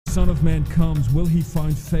Son of Man comes, will he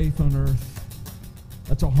find faith on earth?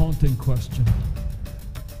 That's a haunting question.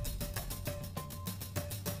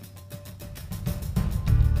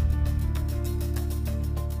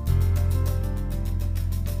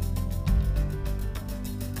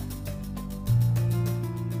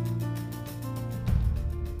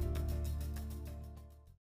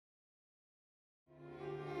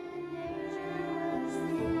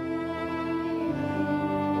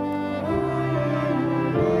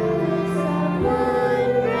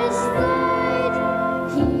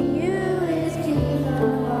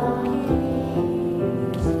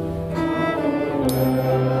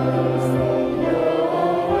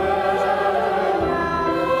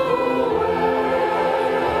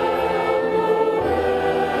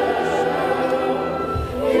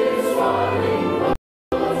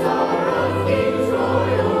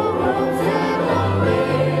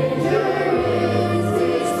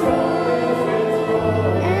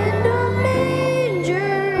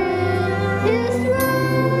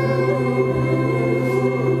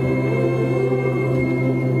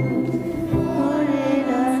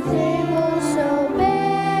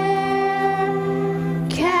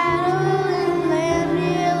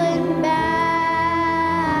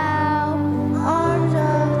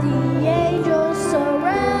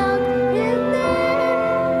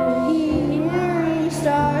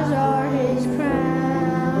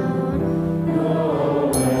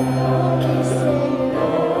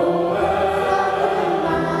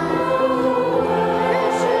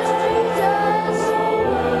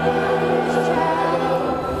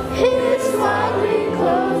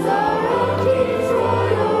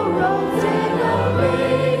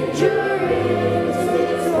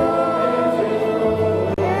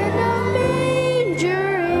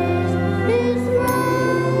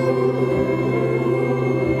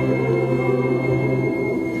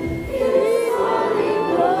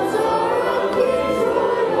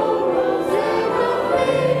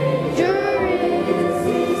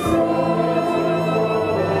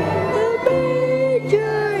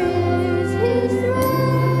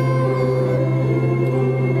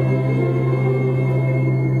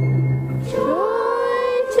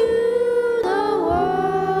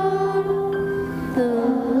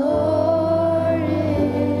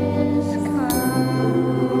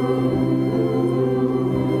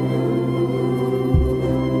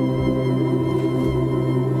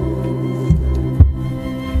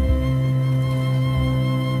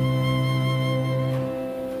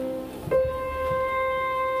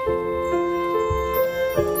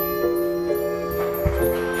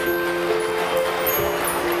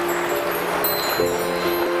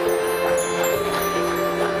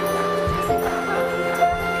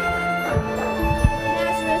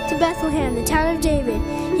 Bethlehem, the town of David.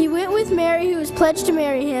 He went with Mary, who was pledged to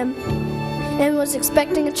marry him, and was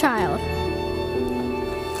expecting a child.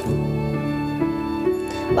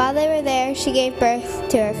 While they were there, she gave birth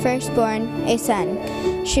to her firstborn, a son.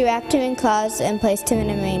 She wrapped him in cloths and placed him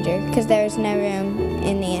in a manger, because there was no room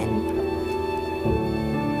in the inn.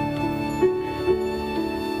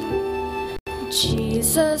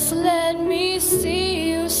 Jesus, let me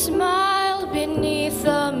see you smile beneath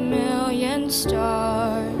a million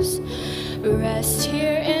stars. Rest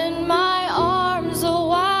here in my arms a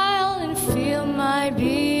while and feel my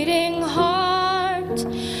beating heart.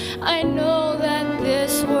 I know that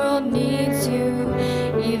this world needs you,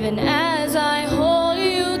 even as I hold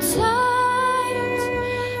you tight.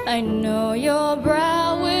 I know your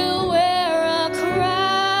brow will wear a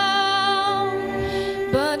crown,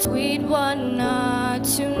 but sweet one, not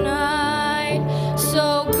tonight.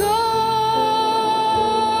 So go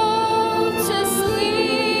to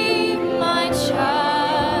sleep, my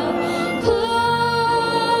child.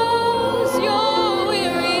 Close your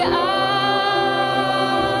weary eyes,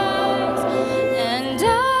 and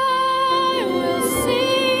I will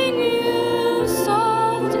sing you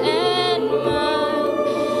soft and mild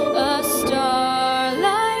a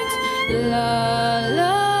starlight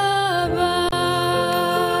lullaby.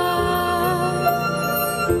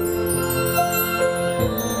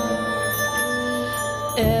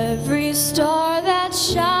 Every star that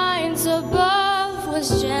shines above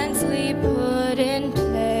was gently put in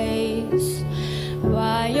place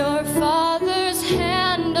by your Father's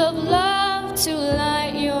hand of love to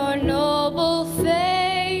light your noble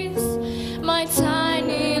face. My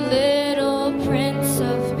tiny little Prince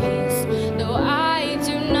of Peace, though I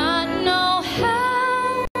do not know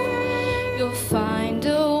how, you'll find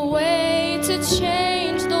a way to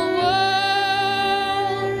change the world,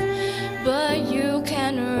 but you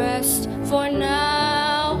can rest for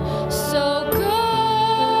now. So go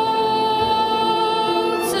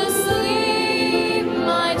to sleep,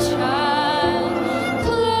 my child.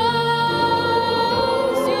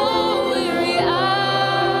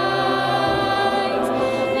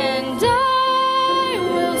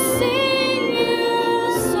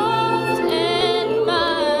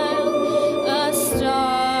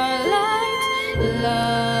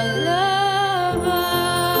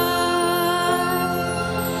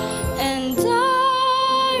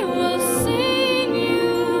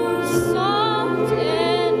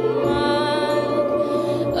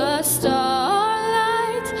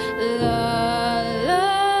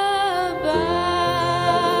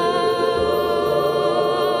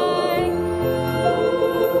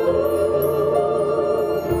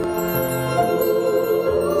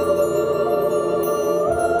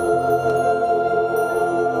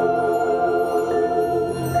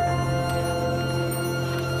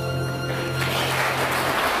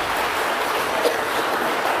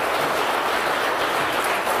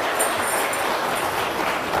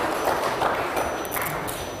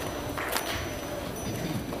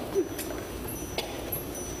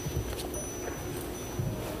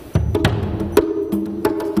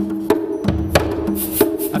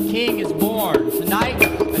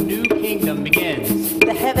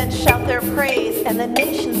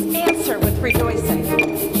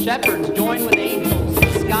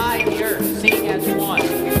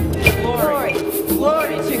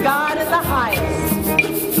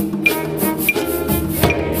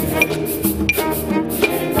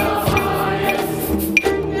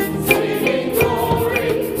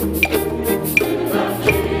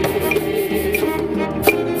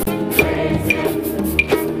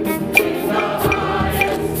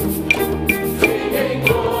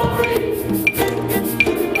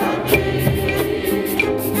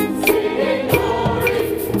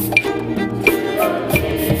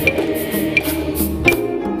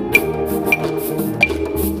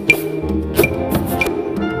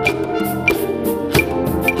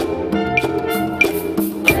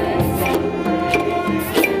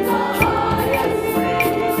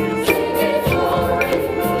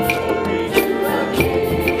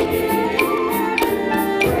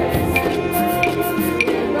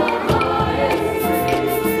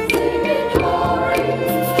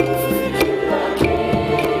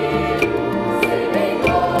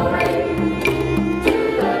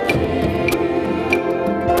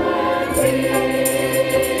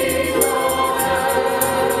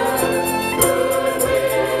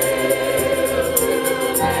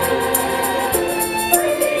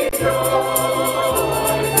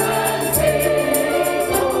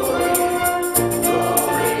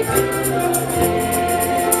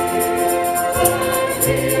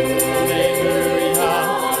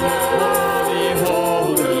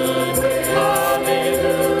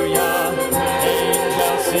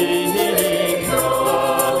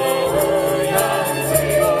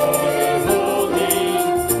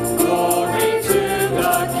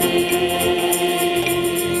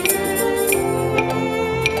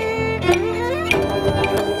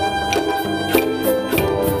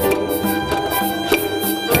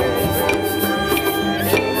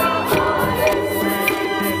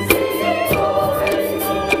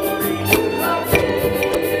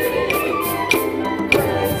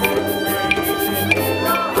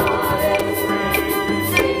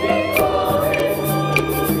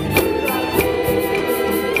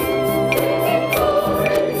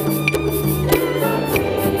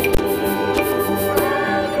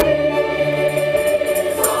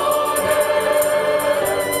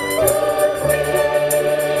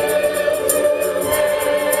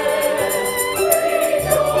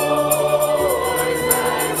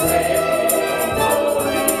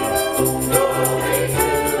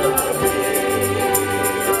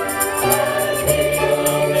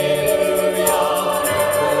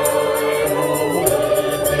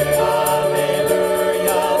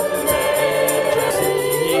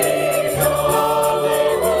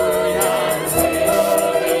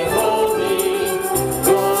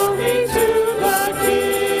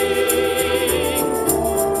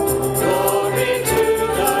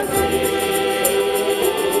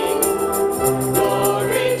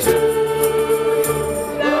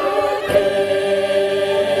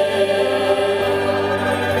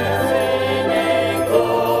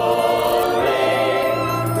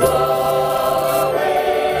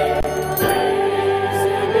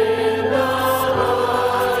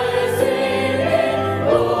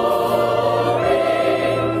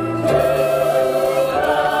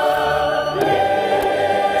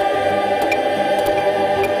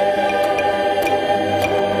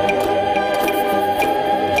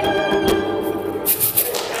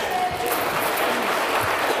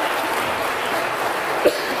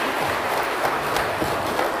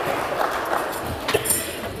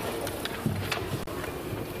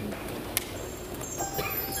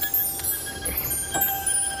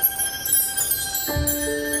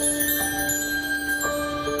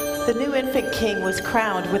 infant king was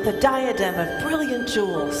crowned with a diadem of brilliant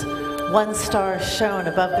jewels. One star shone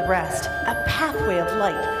above the rest, a pathway of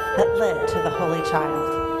light that led to the Holy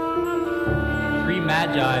Child. 3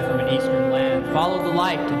 magi from an eastern land followed the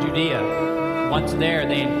light to Judea. Once there,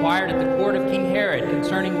 they inquired at the court of King Herod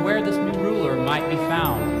concerning where this new ruler might be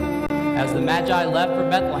found. As the magi left for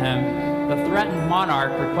Bethlehem, the threatened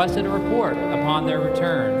monarch requested a report upon their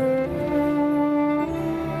return,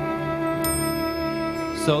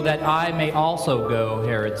 so that I may also go,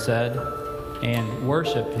 Herod said, and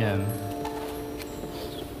worship him.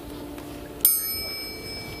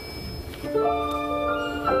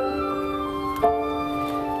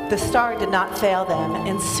 The star did not fail them,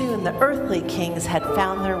 and soon the earthly kings had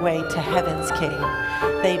found their way to heaven's king.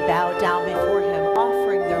 They bowed down before him,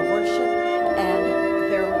 offering their worship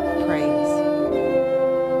and their praise.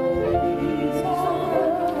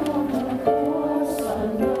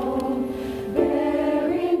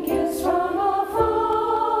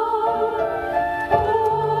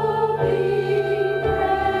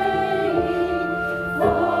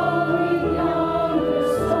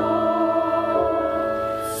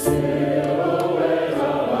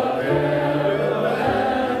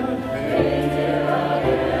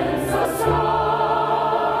 Star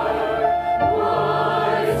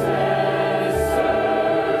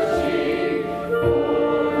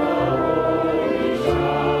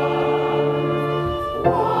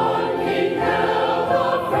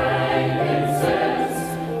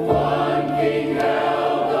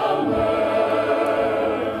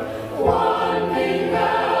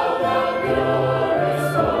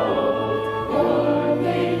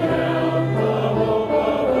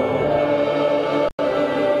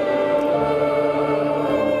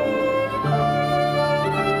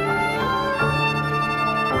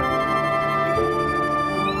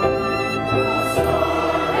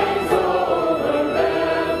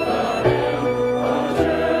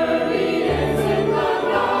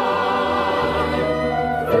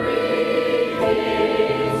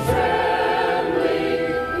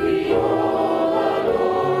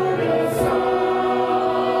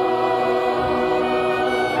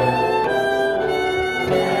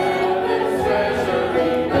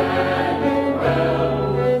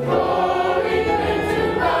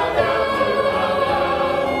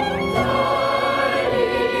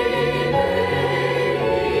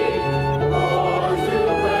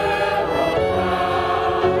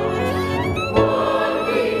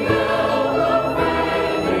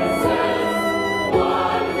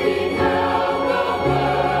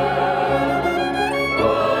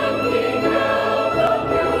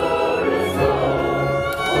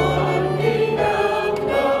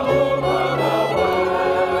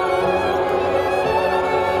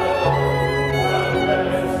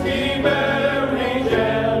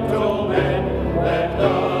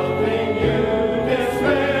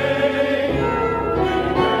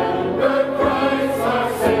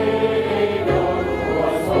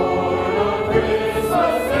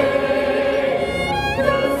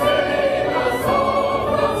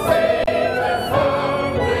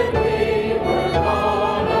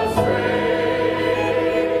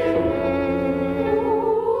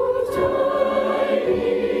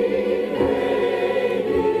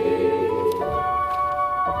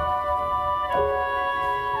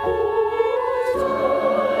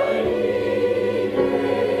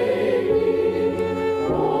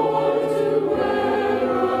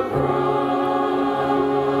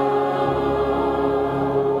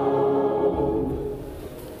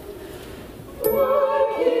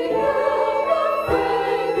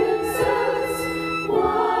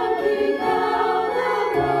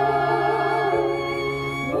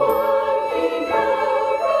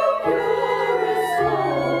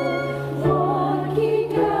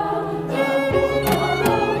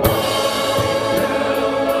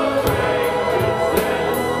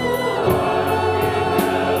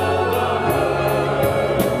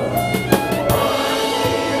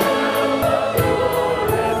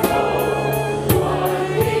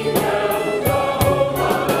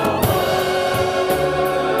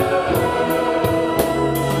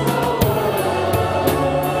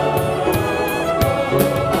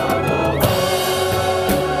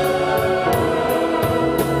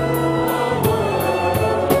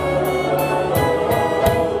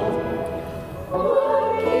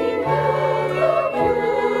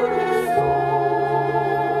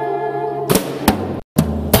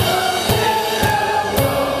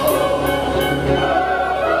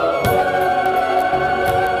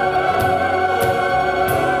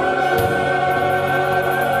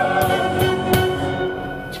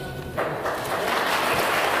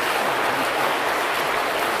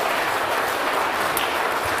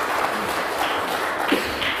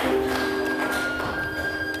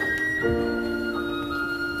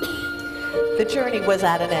The journey was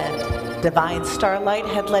at an end. Divine starlight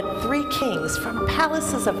had led 3 kings from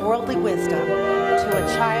palaces of worldly wisdom to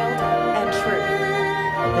a child and truth.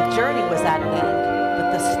 The journey was at an end,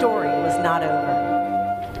 but the story was not over.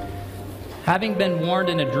 Having been warned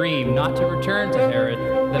in a dream not to return to Herod,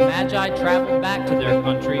 the Magi traveled back to their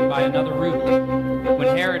country by another route.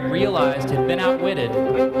 When Herod realized he'd been outwitted,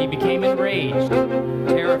 he became enraged,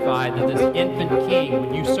 terrified that this infant king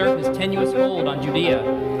would usurp his tenuous hold on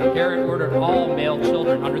Judea. Herod ordered all male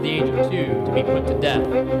children under the age of 2 to be put to death.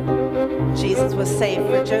 Jesus was saved,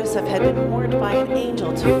 for Joseph had been warned by an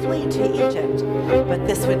angel to flee to Egypt. But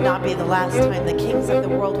this would not be the last time the kings of the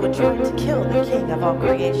world would try to kill the King of all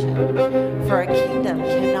creation. For a kingdom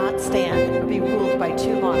cannot stand or be ruled by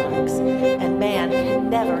 2 monarchs, and man can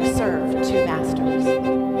never serve 2 masters.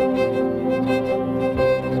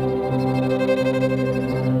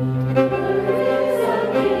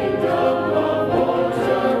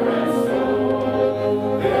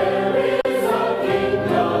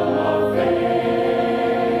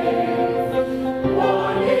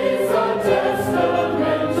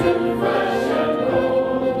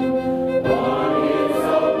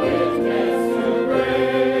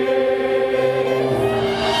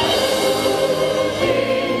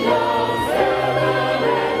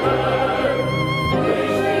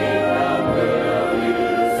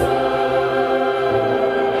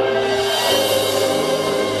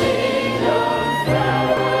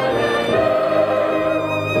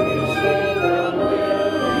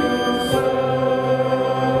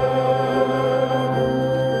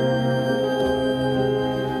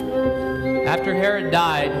 After Herod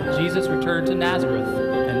died, Jesus returned to Nazareth,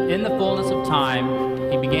 and in the fullness of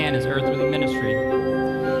time, he began his earthly ministry.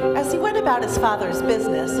 As he went about his Father's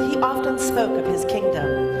business, he often spoke of his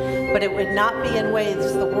kingdom, but it would not be in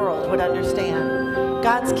ways the world would understand.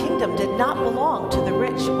 God's kingdom did not belong to the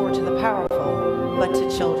rich or to the powerful, but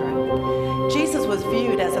to children. Jesus was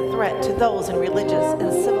viewed as a threat to those in religious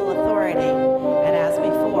and civil authority, and as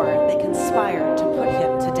before, they conspired to put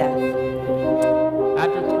him to death.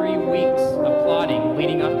 After 3 weeks of plotting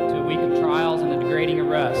leading up to a week of trials and a degrading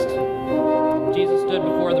arrest, Jesus stood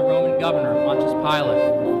before the Roman governor, Pontius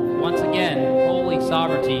Pilate. Once again, holy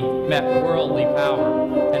sovereignty met worldly power,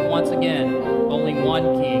 and once again, only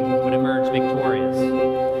one king would emerge victorious.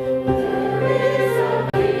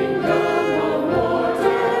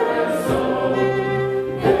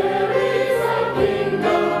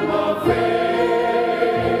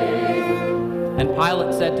 And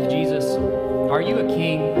Pilate said to Jesus, "Are you a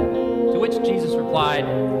king?" To which Jesus replied,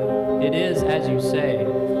 "It is as you say,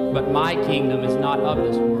 but my kingdom is not of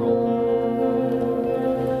this world."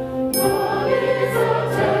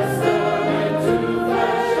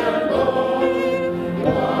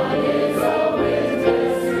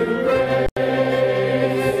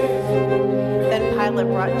 Then Pilate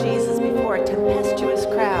brought Jesus before a tempestuous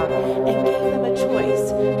crowd and gave them a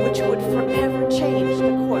choice which would forever change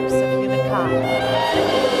the course of humankind.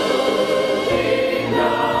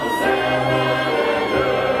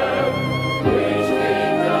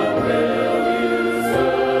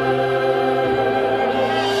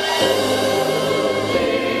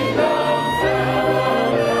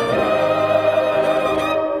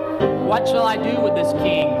 "What shall I do with this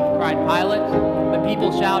king?" cried Pilate. The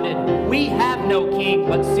people shouted, "We have no king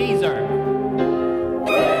but Caesar."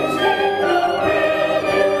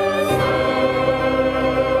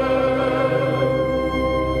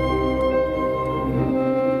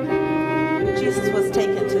 Jesus was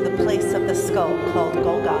taken to the place of the skull called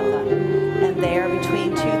Golgotha, and there between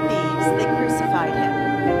 2 thieves they crucified him.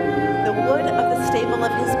 The wood of the stable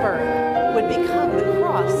of his birth would become the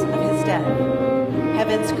cross of his death.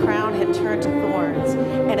 Heaven's crown had turned to thorns,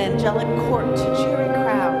 an angelic court to cheering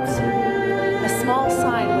crowds. A small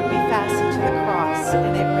sign would be fastened to the cross,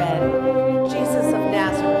 and it read, "Jesus of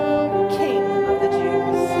Nazareth, King of the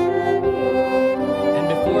Jews." And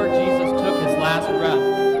before Jesus took his last breath,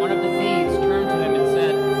 one of the thieves turned to him and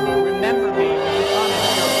said, "Remember me when you come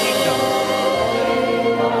into your kingdom."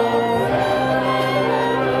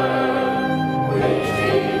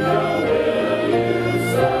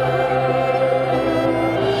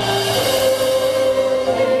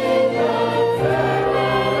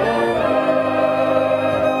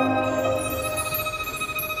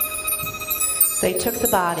 They took the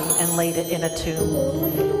body and laid it in a tomb.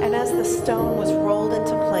 And as the stone was rolled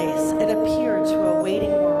into place, it appeared to a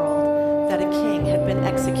waiting world that a king had been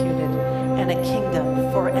executed and a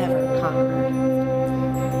kingdom forever conquered.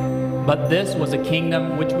 But this was a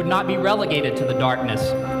kingdom which would not be relegated to the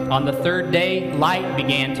darkness. On the 3rd day, light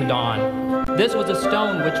began to dawn. This was a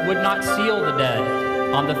stone which would not seal the dead.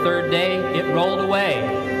 On the 3rd day, it rolled away.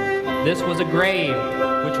 This was a grave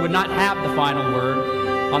which would not have the final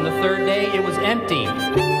word. On the third day it was empty.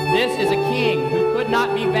 This is a king who could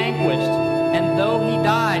not be vanquished, and though he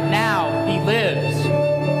died, now he lives.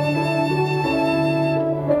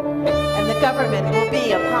 And the government will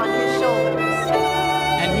be upon his shoulders.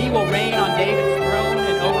 And he will reign on David's throne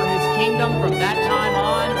and over his kingdom from that time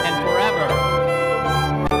on and forever.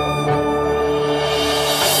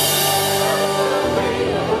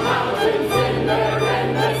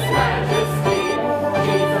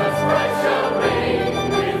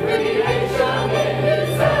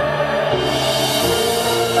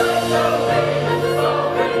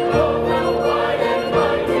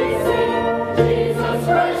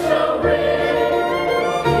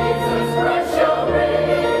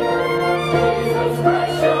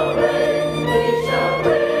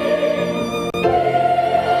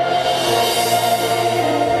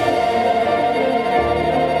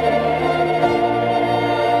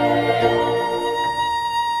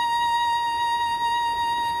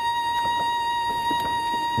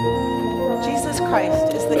 Jesus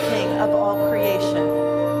Christ is the King of all creation.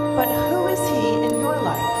 But who is he in your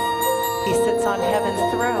life? He sits on heaven's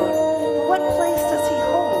throne. But what place does he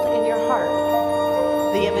hold in your heart?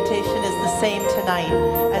 The invitation is the same tonight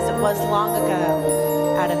as it was long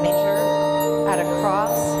ago, at a manger, at a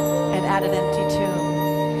cross, and at an empty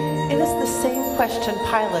tomb. It is the same question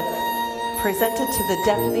Pilate presented to the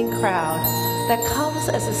deafening crowd that comes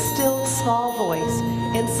as a still small voice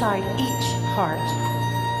inside each heart.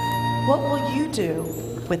 What will you do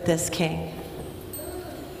with this king?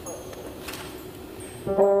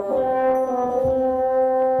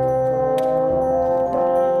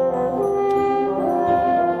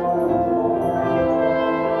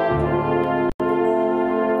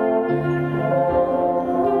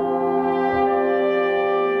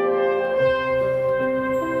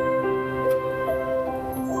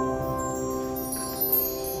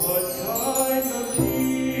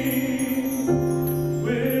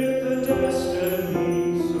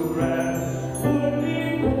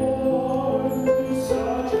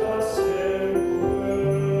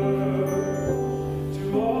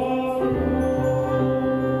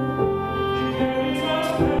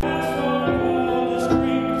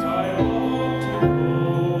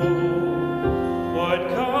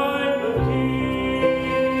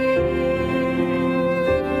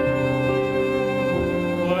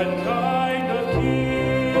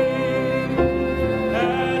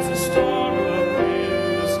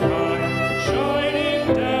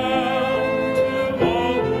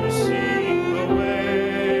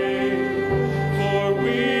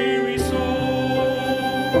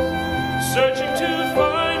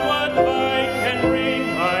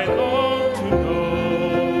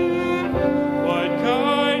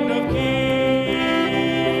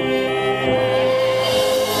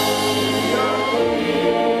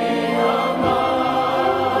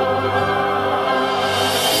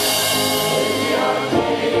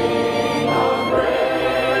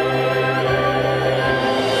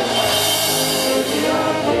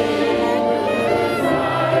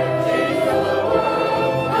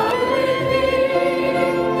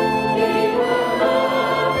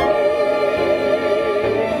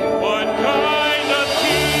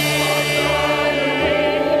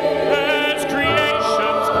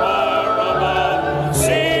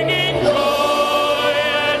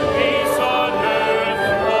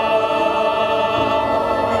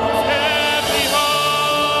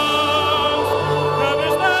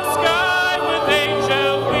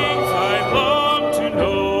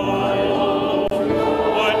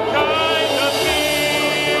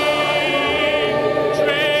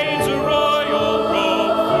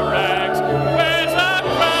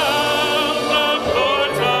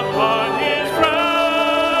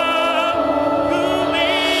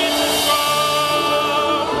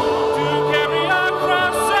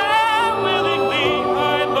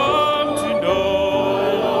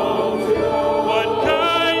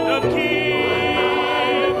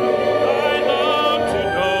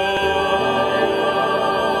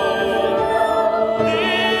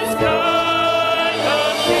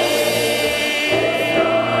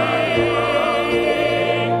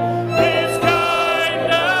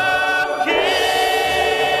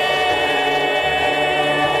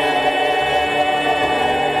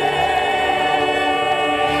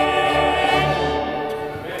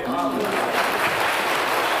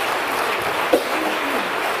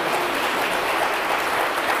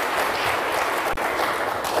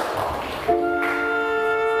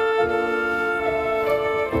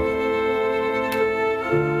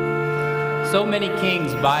 So many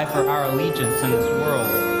kings vie for our allegiance in this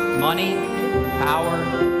world. Money, power,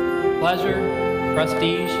 pleasure,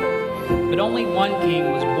 prestige. But only one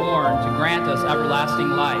king was born to grant us everlasting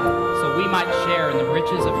life, so we might share in the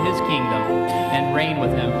riches of his kingdom and reign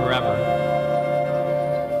with him forever.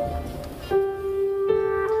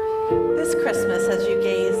 This Christmas, as you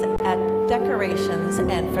gaze at decorations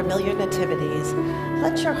and familiar nativities,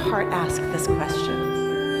 let your heart ask this question.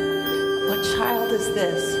 What child is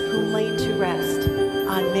this whom laid to rest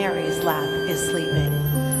on Mary's lap is sleeping,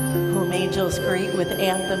 whom angels greet with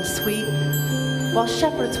anthems sweet, while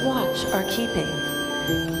shepherds watch are keeping?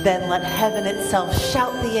 Then let heaven itself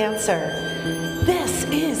shout the answer. This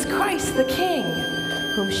is Christ the King,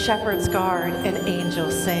 whom shepherds guard and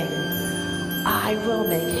angels sing. I will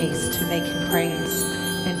make haste to make him praise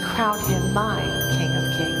and crown him my King of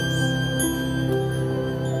Kings.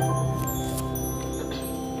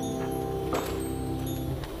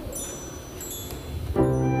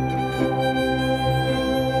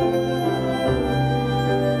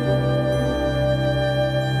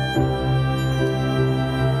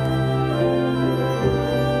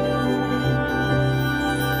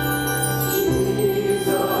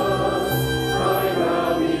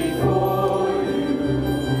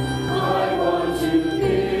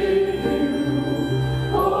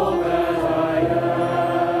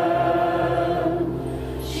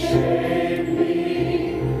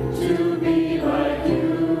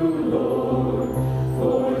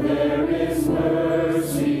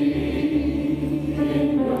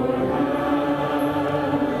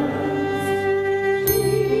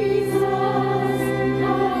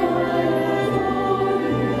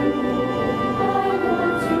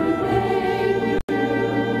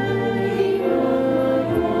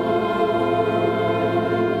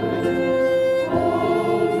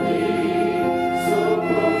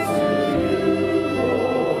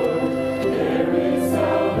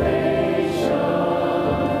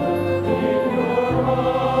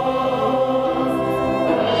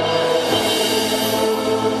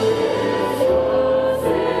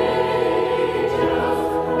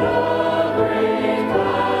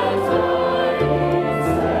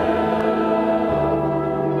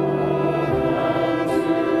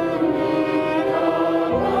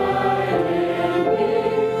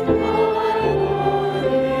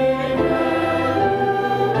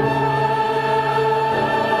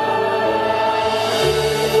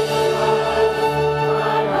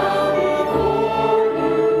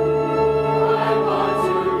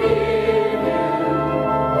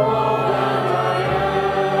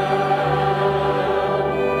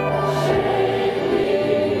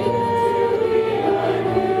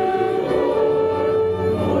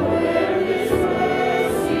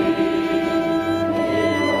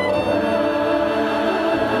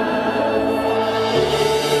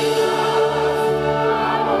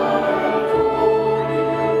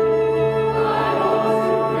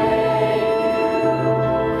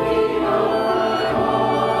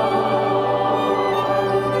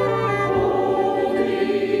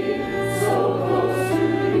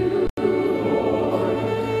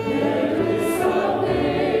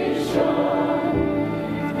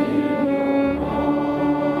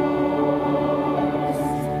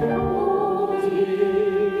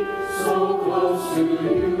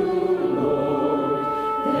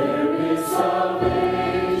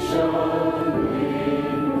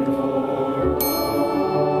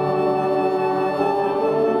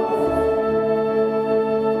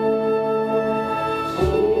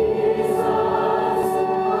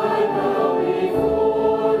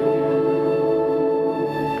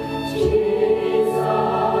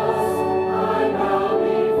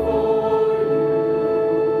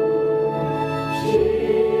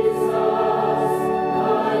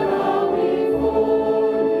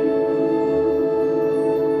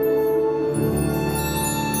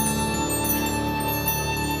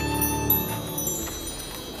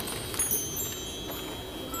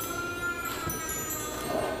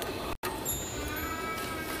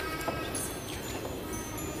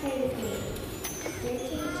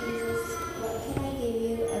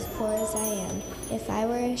 If I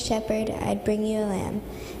were a shepherd, I'd bring you a lamb.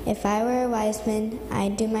 If I were a wise man,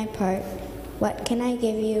 I'd do my part. What can I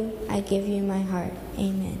give you? I give you my heart.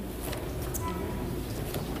 Amen.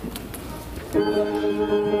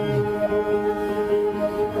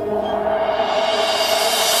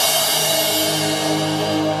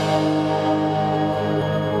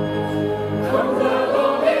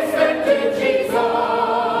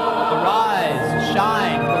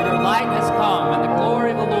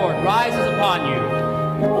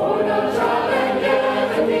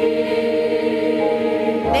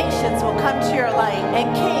 Nations will come to your light,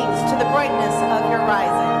 and kings to the brightness of your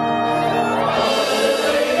rising.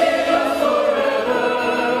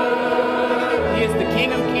 He is the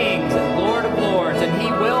King of Kings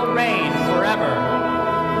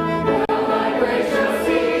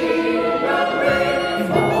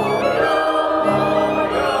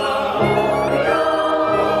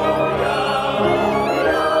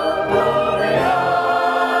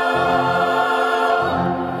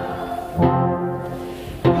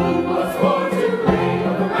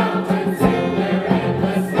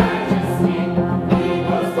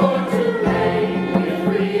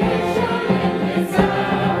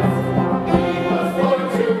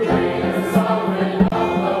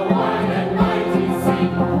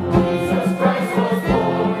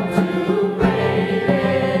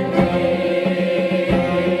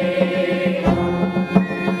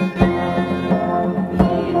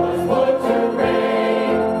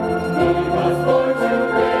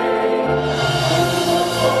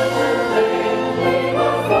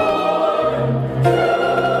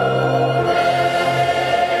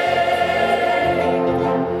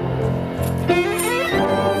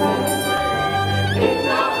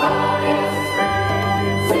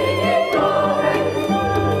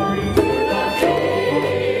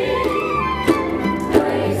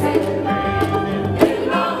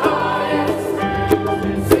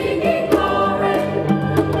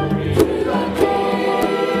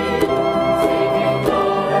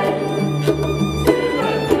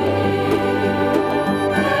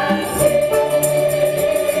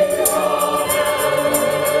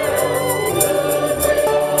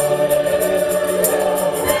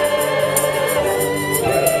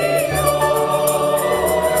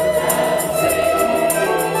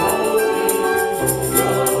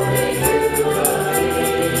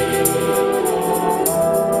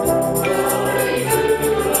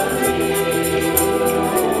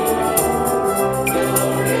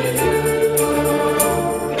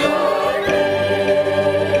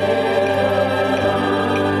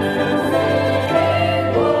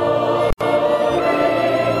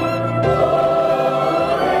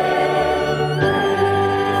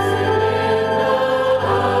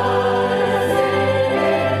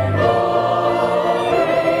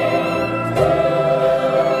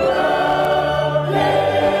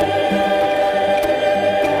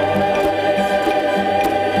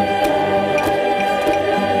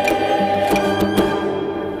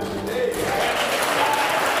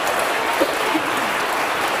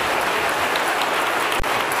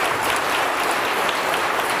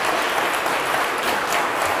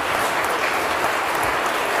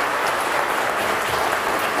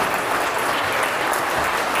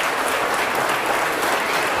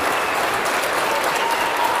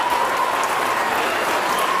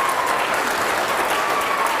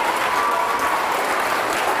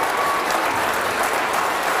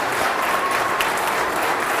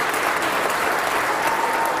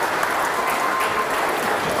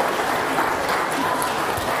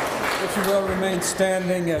remain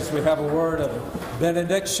standing as we have a word of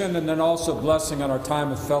benediction and then also blessing on our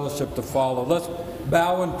time of fellowship to follow. Let's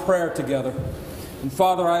bow in prayer together. And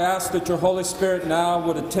Father, I ask that your Holy Spirit now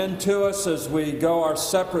would attend to us as we go our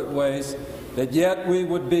separate ways, that yet we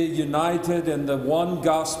would be united in the one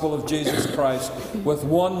gospel of Jesus Christ, with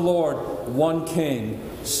one Lord, one King,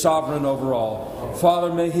 sovereign over all.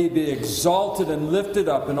 Father, may he be exalted and lifted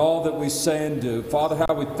up in all that we say and do. Father,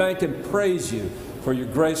 how we thank and praise you for your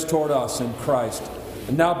grace toward us in Christ.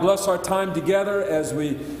 And now bless our time together as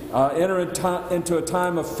we enter into a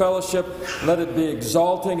time of fellowship. Let it be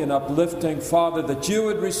exalting and uplifting, Father, that you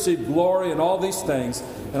would receive glory in all these things.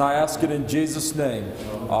 And I ask it in Jesus' name.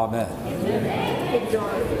 Amen. Amen.